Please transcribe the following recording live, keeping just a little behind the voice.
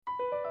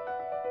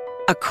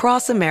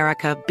Across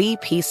America,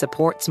 BP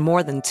supports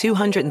more than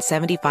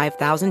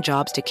 275,000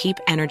 jobs to keep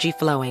energy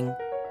flowing.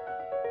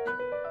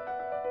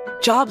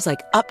 Jobs like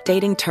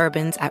updating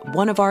turbines at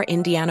one of our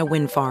Indiana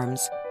wind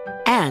farms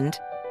and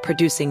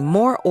producing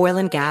more oil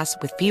and gas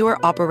with fewer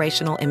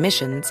operational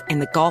emissions in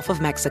the Gulf of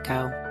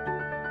Mexico.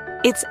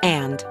 It's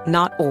and,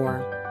 not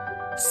or.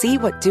 See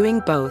what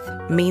doing both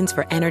means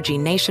for energy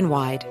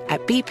nationwide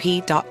at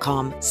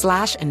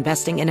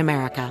bp.com/investing in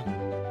America.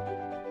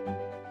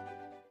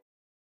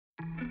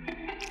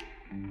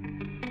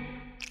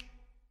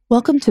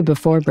 Welcome to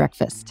Before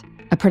Breakfast,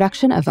 a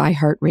production of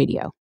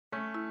iHeartRadio.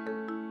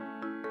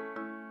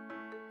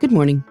 Good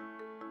morning.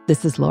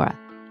 This is Laura.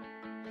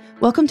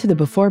 Welcome to the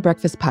Before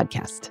Breakfast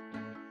podcast.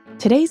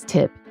 Today's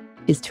tip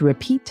is to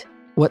repeat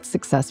what's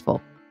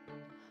successful.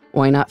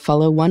 Why not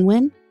follow one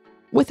win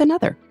with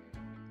another?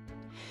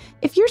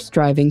 If you're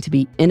striving to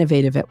be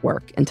innovative at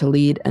work and to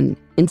lead an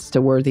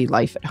Insta-worthy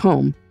life at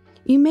home,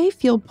 you may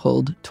feel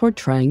pulled toward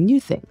trying new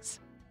things.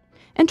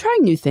 And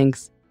trying new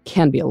things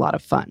can be a lot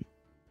of fun.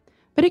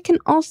 But it can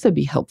also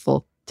be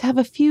helpful to have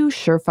a few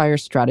surefire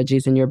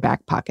strategies in your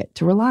back pocket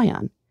to rely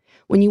on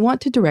when you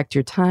want to direct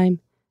your time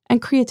and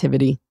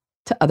creativity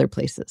to other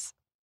places.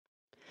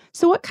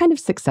 So what kind of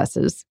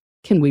successes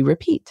can we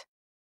repeat?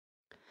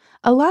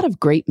 A lot of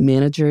great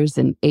managers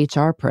and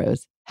HR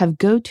pros have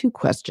go-to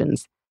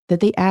questions that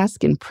they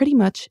ask in pretty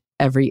much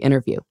every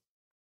interview.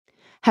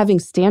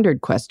 Having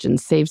standard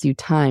questions saves you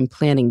time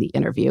planning the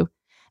interview,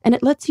 and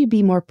it lets you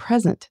be more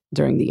present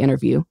during the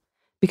interview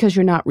because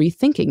you're not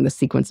rethinking the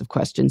sequence of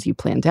questions you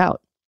planned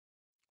out.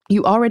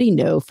 You already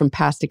know from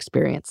past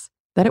experience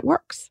that it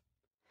works.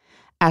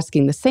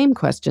 Asking the same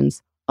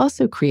questions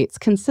also creates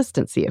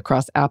consistency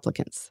across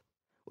applicants,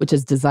 which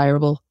is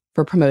desirable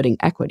for promoting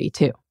equity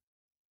too.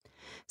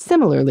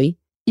 Similarly,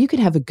 you can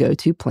have a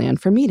go-to plan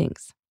for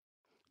meetings.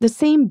 The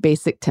same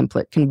basic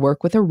template can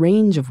work with a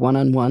range of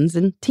one-on-ones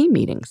and team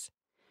meetings.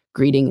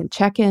 Greeting and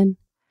check-in,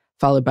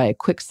 followed by a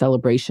quick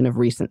celebration of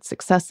recent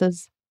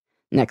successes,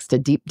 next a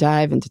deep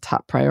dive into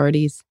top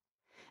priorities,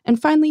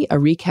 and finally a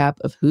recap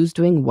of who's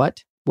doing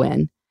what,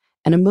 when,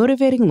 and a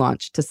motivating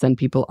launch to send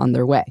people on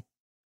their way.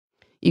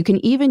 You can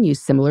even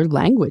use similar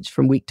language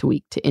from week to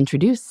week to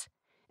introduce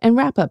and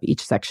wrap up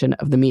each section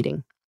of the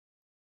meeting.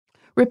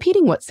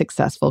 Repeating what's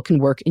successful can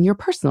work in your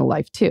personal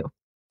life, too.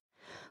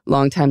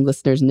 Longtime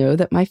listeners know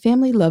that my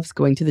family loves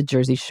going to the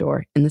Jersey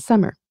Shore in the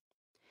summer.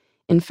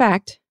 In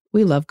fact,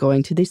 we love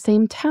going to the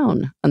same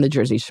town on the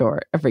Jersey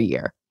Shore every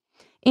year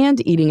and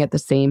eating at the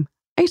same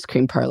ice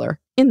cream parlor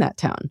in that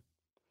town.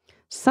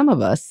 Some of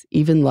us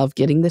even love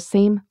getting the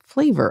same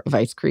flavor of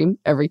ice cream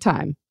every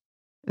time.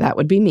 That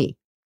would be me.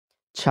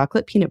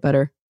 Chocolate peanut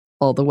butter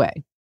all the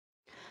way.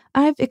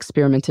 I've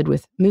experimented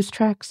with moose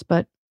tracks,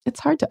 but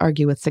it's hard to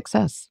argue with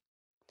success.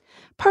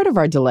 Part of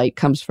our delight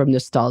comes from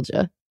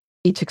nostalgia.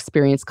 Each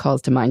experience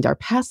calls to mind our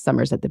past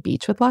summers at the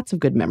beach with lots of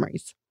good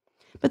memories.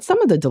 But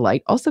some of the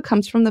delight also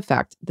comes from the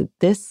fact that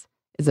this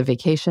is a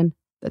vacation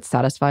that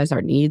satisfies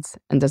our needs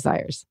and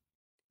desires.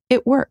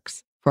 It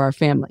works for our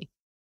family.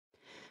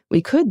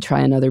 We could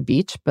try another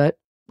beach, but,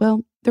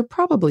 well, there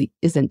probably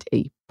isn't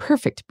a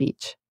perfect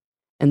beach.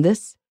 And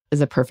this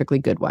is a perfectly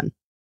good one.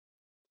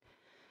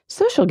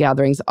 Social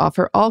gatherings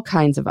offer all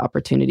kinds of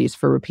opportunities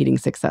for repeating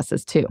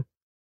successes, too.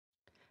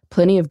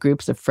 Plenty of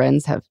groups of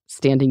friends have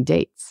standing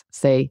dates,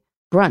 say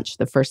brunch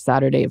the first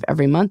Saturday of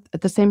every month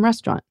at the same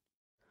restaurant,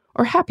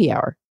 or happy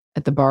hour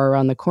at the bar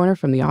around the corner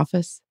from the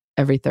office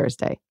every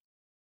Thursday.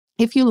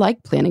 If you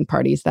like planning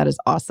parties, that is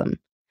awesome.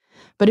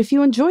 But if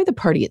you enjoy the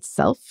party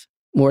itself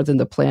more than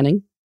the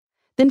planning,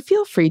 then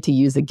feel free to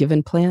use a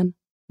given plan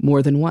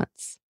more than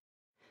once.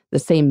 The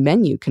same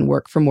menu can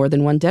work for more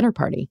than one dinner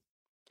party.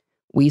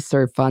 We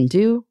serve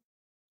fondue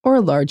or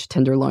a large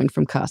tenderloin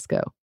from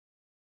Costco.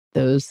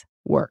 Those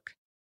work.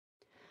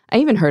 I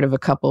even heard of a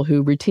couple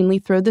who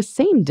routinely throw the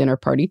same dinner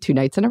party 2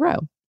 nights in a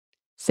row.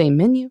 Same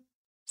menu,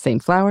 same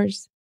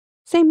flowers,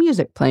 same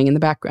music playing in the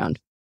background.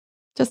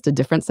 Just a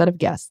different set of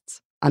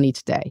guests on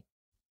each day.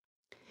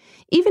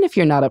 Even if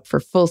you're not up for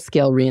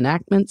full-scale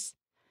reenactments,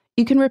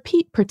 you can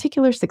repeat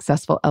particular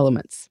successful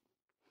elements.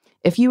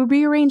 If you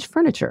rearrange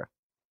furniture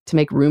to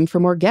make room for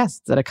more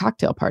guests at a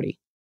cocktail party,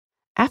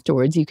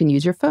 afterwards you can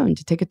use your phone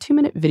to take a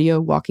 2-minute video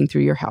walking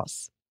through your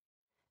house.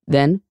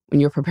 Then, when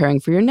you're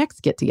preparing for your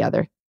next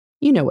get-together,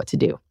 you know what to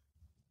do.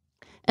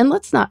 And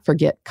let's not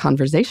forget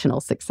conversational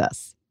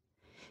success.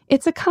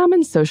 It's a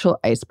common social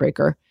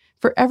icebreaker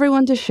for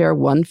everyone to share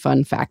one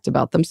fun fact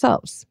about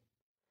themselves.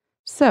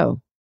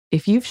 So,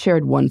 if you've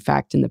shared one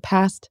fact in the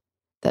past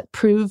that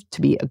proved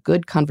to be a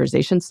good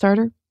conversation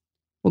starter,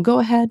 well, go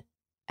ahead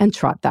and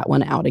trot that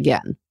one out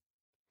again.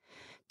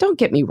 Don't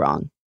get me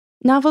wrong,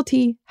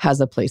 novelty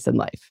has a place in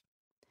life.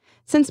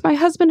 Since my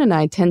husband and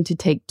I tend to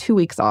take 2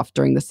 weeks off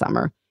during the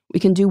summer, we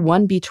can do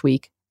one beach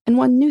week and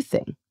one new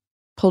thing,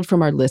 pulled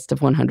from our list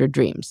of 100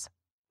 dreams.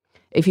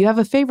 If you have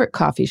a favorite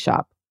coffee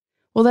shop,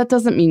 well, that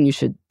doesn't mean you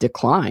should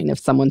decline if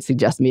someone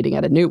suggests meeting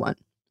at a new one.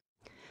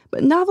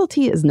 But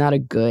novelty is not a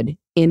good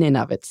in and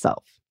of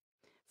itself.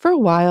 For a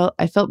while,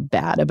 I felt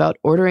bad about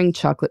ordering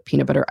chocolate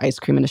peanut butter ice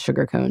cream in a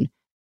sugar cone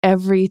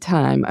every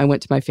time I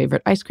went to my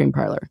favorite ice cream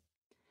parlor.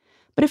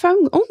 But if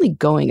I'm only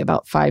going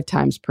about 5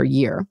 times per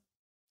year,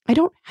 I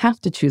don't have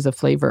to choose a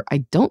flavor I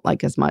don't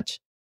like as much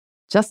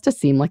just to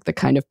seem like the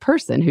kind of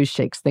person who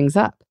shakes things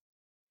up.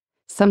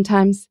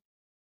 Sometimes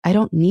I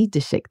don't need to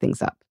shake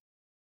things up,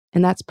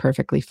 and that's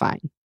perfectly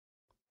fine.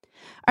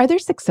 Are there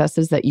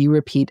successes that you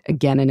repeat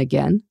again and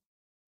again?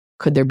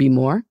 Could there be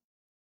more?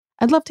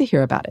 I'd love to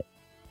hear about it.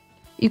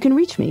 You can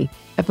reach me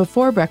at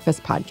Before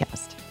Breakfast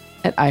Podcast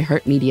at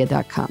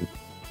iHeartMedia.com.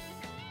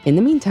 In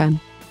the meantime,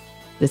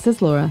 this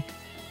is Laura.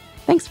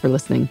 Thanks for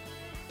listening,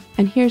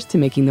 and here's to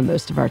making the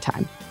most of our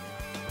time.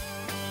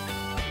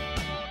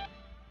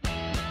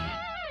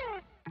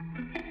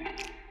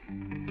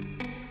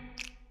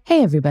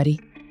 Hey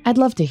everybody, I'd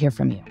love to hear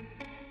from you.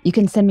 You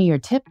can send me your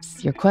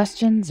tips, your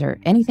questions, or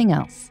anything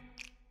else.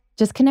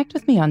 Just connect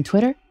with me on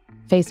Twitter,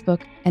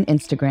 Facebook, and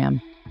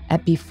Instagram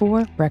at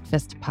Before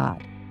Breakfast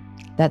Pod.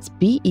 That's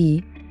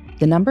BE,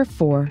 the number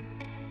 4,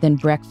 then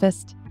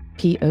breakfast,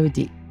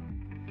 POD.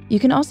 You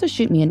can also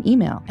shoot me an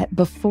email at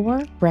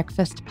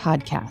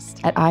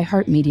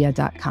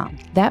beforebreakfastpodcast@iheartmedia.com.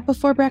 That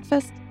Before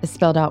Breakfast is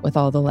spelled out with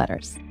all the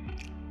letters.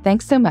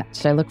 Thanks so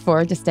much. I look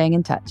forward to staying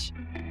in touch.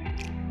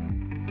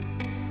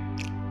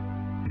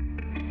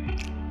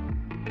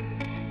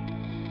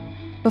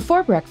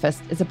 Before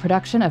Breakfast is a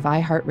production of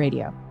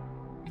iHeartRadio.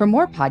 For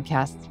more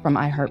podcasts from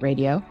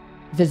iHeartRadio,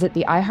 visit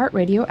the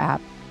iHeartRadio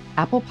app,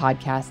 Apple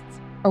Podcasts,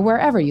 or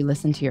wherever you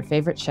listen to your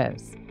favorite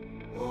shows.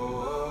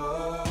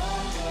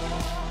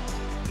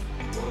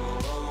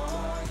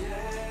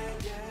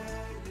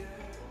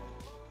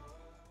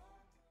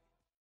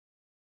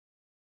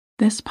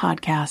 This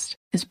podcast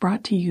is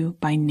brought to you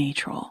by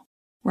Natrol.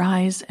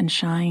 Rise and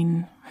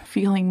shine,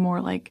 feeling more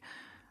like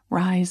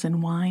rise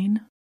and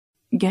wine?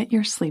 Get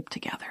your sleep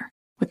together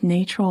with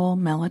Natrol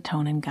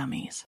melatonin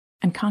gummies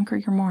and conquer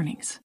your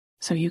mornings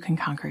so you can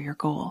conquer your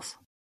goals.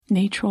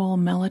 Natrol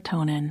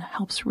melatonin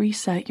helps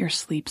reset your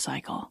sleep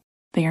cycle.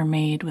 They are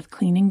made with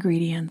clean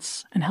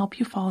ingredients and help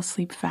you fall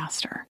asleep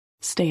faster,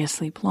 stay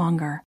asleep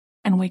longer,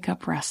 and wake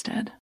up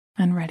rested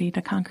and ready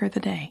to conquer the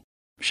day.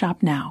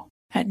 Shop now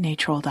at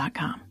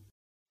Natrol.com.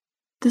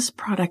 This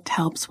product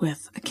helps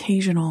with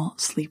occasional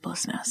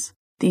sleeplessness.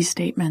 These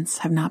statements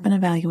have not been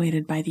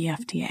evaluated by the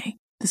FDA.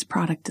 This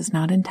product is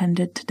not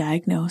intended to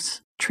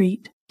diagnose,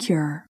 treat,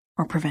 cure,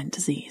 or prevent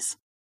disease.